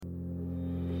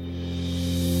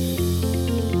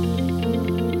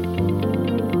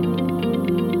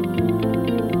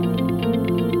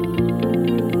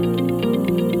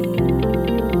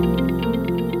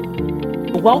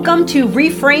Welcome to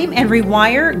Reframe and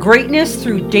Rewire Greatness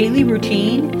Through Daily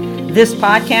Routine. This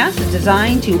podcast is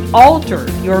designed to alter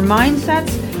your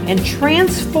mindsets and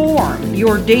transform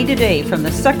your day-to-day from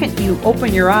the second you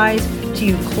open your eyes to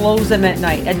you close them at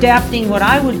night, adapting what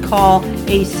I would call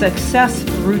a success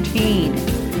routine.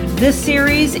 This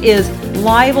series is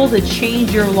liable to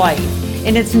change your life,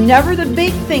 and it's never the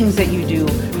big things that you do,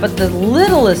 but the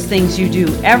littlest things you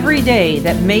do every day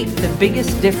that make the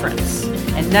biggest difference.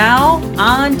 And now,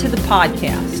 on to the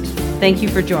podcast. Thank you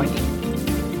for joining.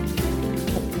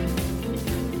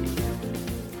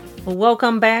 Well,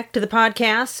 welcome back to the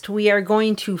podcast. We are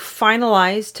going to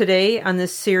finalize today on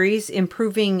this series,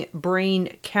 Improving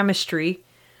Brain Chemistry.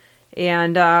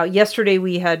 And yesterday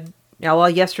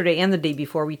and the day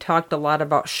before, we talked a lot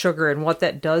about sugar and what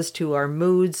that does to our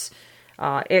moods.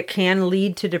 It can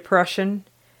lead to depression.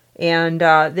 And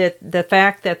the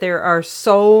fact that there are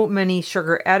so many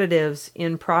sugar additives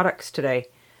in products today.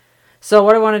 So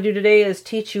what I want to do today is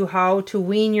teach you how to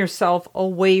wean yourself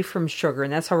away from sugar.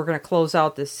 And that's how we're going to close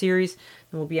out this series.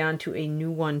 And we'll be on to a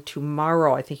new one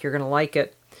tomorrow. I think you're going to like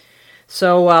it.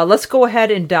 So let's go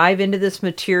ahead and dive into this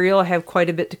material. I have quite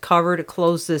a bit to cover to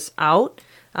close this out.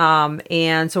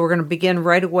 And so we're going to begin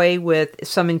right away with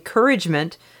some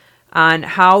encouragement on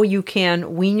how you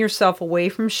can wean yourself away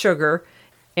from sugar.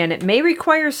 And it may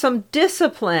require some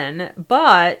discipline,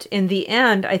 but in the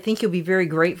end, I think you'll be very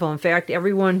grateful. In fact,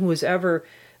 everyone who has ever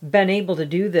been able to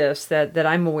do this that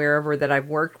I'm aware of or that I've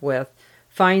worked with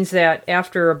finds that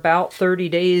after about 30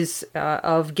 days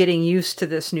of getting used to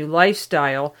this new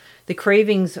lifestyle, the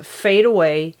cravings fade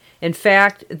away. In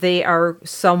fact, they are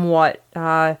somewhat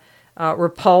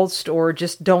repulsed or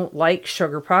just don't like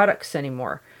sugar products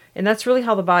anymore. And that's really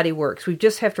how the body works. We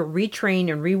just have to retrain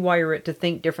and rewire it to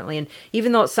think differently. And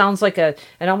even though it sounds like an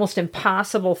almost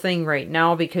impossible thing right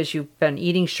now because you've been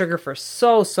eating sugar for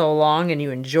so long and you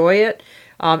enjoy it,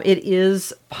 it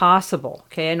is possible.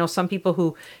 Okay, I know some people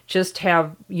who just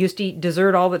used to eat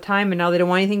dessert all the time and now they don't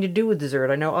want anything to do with dessert.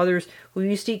 I know others who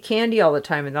used to eat candy all the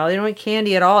time and now they don't eat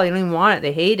candy at all. They don't even want it.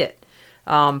 They hate it.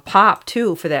 Pop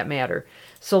too, for that matter.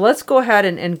 So let's go ahead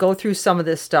and go through some of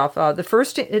this stuff. The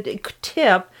first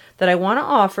tip that I want to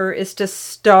offer is to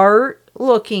start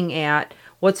looking at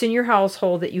what's in your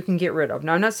household that you can get rid of.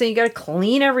 Now, I'm not saying you got to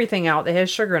clean everything out that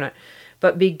has sugar in it,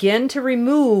 but begin to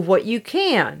remove what you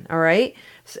can, all right?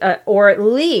 Or at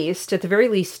the very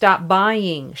least, stop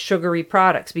buying sugary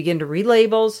products. Begin to read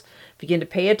labels, begin to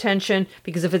pay attention,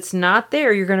 because if it's not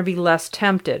there, you're going to be less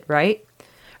tempted, right? All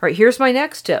right, here's my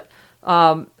next tip.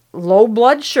 Low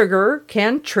blood sugar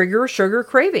can trigger sugar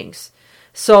cravings.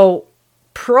 So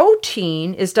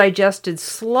protein is digested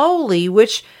slowly,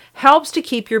 which helps to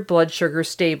keep your blood sugar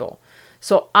stable.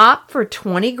 So opt for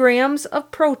 20 grams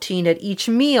of protein at each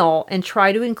meal and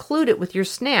try to include it with your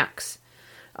snacks.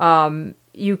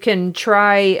 You can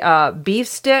try beef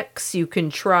sticks. You can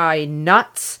try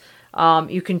nuts.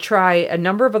 You can try a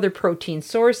number of other protein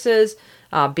sources.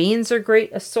 Beans are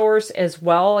a source as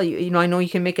well. I know you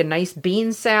can make a nice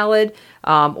bean salad,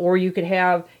 or you could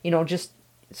have, just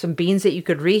some beans that you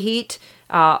could reheat.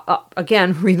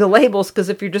 Again, read the labels, because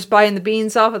if you're just buying the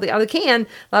beans off of the can,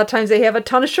 a lot of times they have a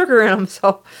ton of sugar in them.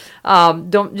 So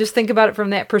don't just think about it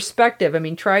from that perspective. I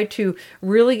mean, try to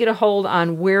really get a hold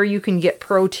on where you can get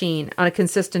protein on a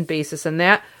consistent basis, and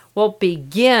that will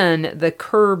begin the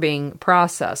curbing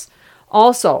process.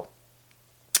 Also,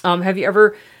 have you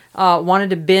ever wanted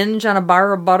to binge on a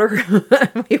bar of butter?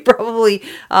 We probably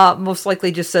most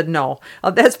likely just said no.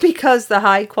 That's because the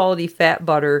high quality fat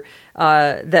butter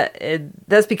butter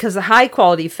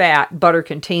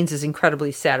contains is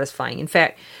incredibly satisfying. In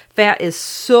fact, fat is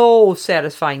so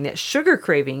satisfying that sugar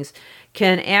cravings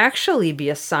can actually be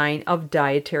a sign of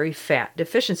dietary fat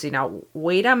deficiency. Now,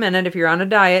 wait a minute. If you're on a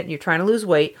diet and you're trying to lose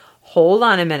weight, hold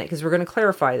on a minute, because we're going to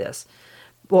clarify this.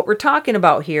 What we're talking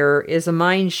about here is a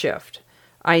mind shift.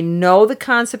 I know the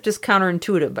concept is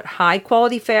counterintuitive, but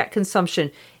high-quality fat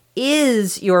consumption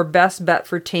is your best bet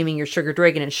for taming your sugar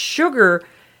dragon. And sugar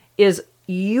is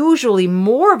usually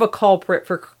more of a culprit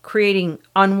for creating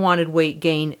unwanted weight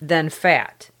gain than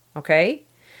fat, okay?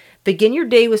 Begin your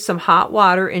day with some hot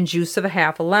water and juice of a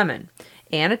half a lemon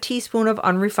and a teaspoon of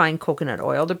unrefined coconut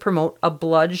oil to promote a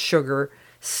blood sugar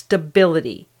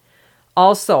stability.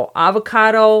 Also,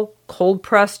 avocado,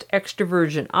 cold-pressed extra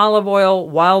virgin olive oil,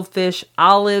 wild fish,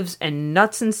 olives, and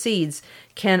nuts and seeds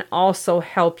can also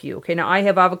help you. Okay, now I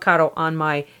have avocado on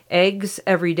my eggs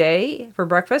every day for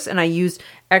breakfast, and I use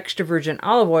extra virgin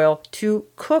olive oil to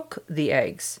cook the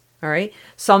eggs. All right,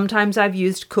 sometimes I've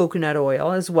used coconut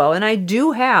oil as well, and I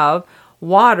do have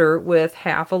water with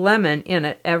half a lemon in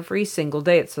it every single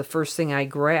day. It's the first thing I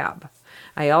grab.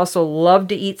 I also love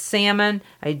to eat salmon.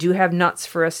 I do have nuts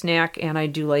for a snack, and I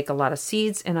do like a lot of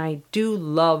seeds, and I do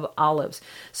love olives.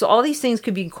 So all these things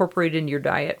could be incorporated into your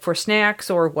diet for snacks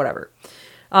or whatever.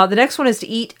 The next one is to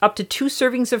eat up to 2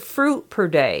 servings of fruit per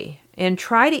day, and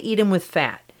try to eat them with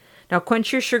fat. Now,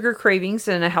 quench your sugar cravings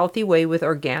in a healthy way with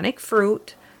organic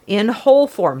fruit in whole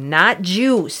form, not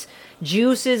juice.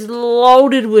 Juice is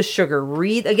loaded with sugar.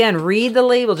 Read the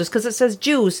label. Just because it says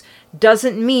juice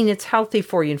doesn't mean it's healthy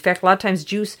for you. In fact, a lot of times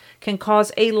juice can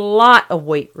cause a lot of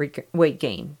weight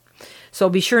gain. So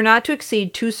be sure not to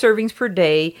exceed 2 servings per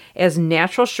day, as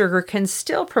natural sugar can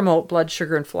still promote blood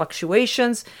sugar and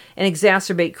fluctuations and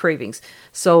exacerbate cravings.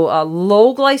 So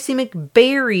low glycemic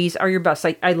berries are your best.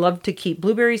 I love to keep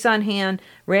blueberries on hand,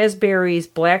 raspberries,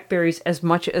 blackberries as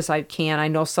much as I can. I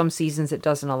know some seasons it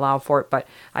doesn't allow for it, but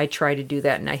I try to do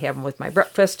that, and I have them with my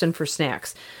breakfast and for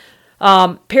snacks.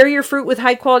 Pair your fruit with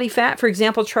high quality fat. For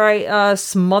example, try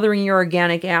smothering your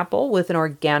organic apple with an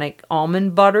organic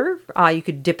almond butter. You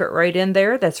could dip it right in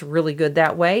there. That's really good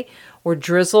that way. Or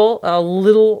drizzle a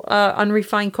little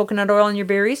unrefined coconut oil in your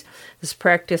berries. This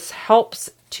practice helps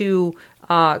to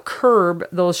curb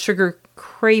those sugar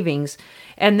cravings.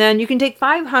 And then you can take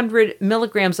 500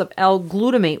 milligrams of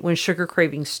L-glutamate when sugar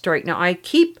cravings strike. Now, I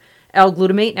keep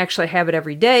L-glutamate, and actually I have it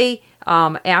every day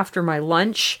after my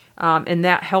lunch. And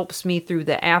that helps me through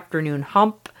the afternoon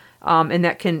hump, and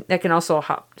that can also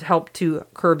help to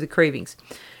curb the cravings.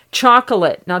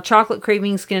 Chocolate. Now, chocolate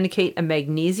cravings can indicate a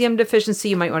magnesium deficiency.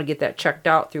 You might want to get that checked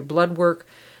out through blood work.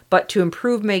 But to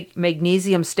improve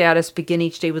magnesium status, begin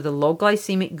each day with a low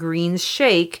glycemic greens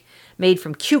shake made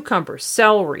from cucumber,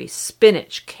 celery,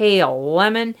 spinach, kale,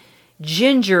 lemon,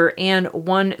 ginger, and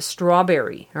 1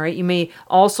 strawberry. All right. You may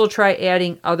also try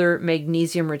adding other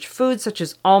magnesium-rich foods such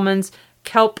as almonds,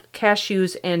 kelp,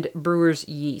 cashews, and brewer's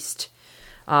yeast.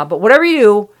 But whatever you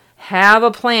do, have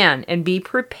a plan and be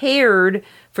prepared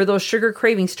for those sugar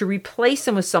cravings to replace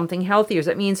them with something healthier.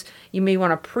 That means you may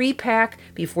want to pre-pack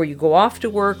before you go off to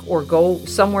work or go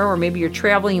somewhere, or maybe you're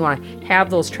traveling. You want to have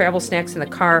those travel snacks in the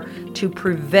car to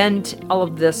prevent all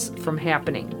of this from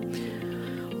happening.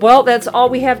 Well, that's all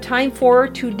we have time for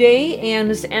today,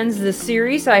 and this ends the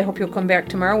series. I hope you'll come back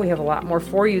tomorrow. We have a lot more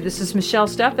for you. This is Michelle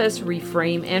Steffes,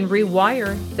 Reframe and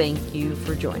Rewire. Thank you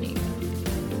for joining.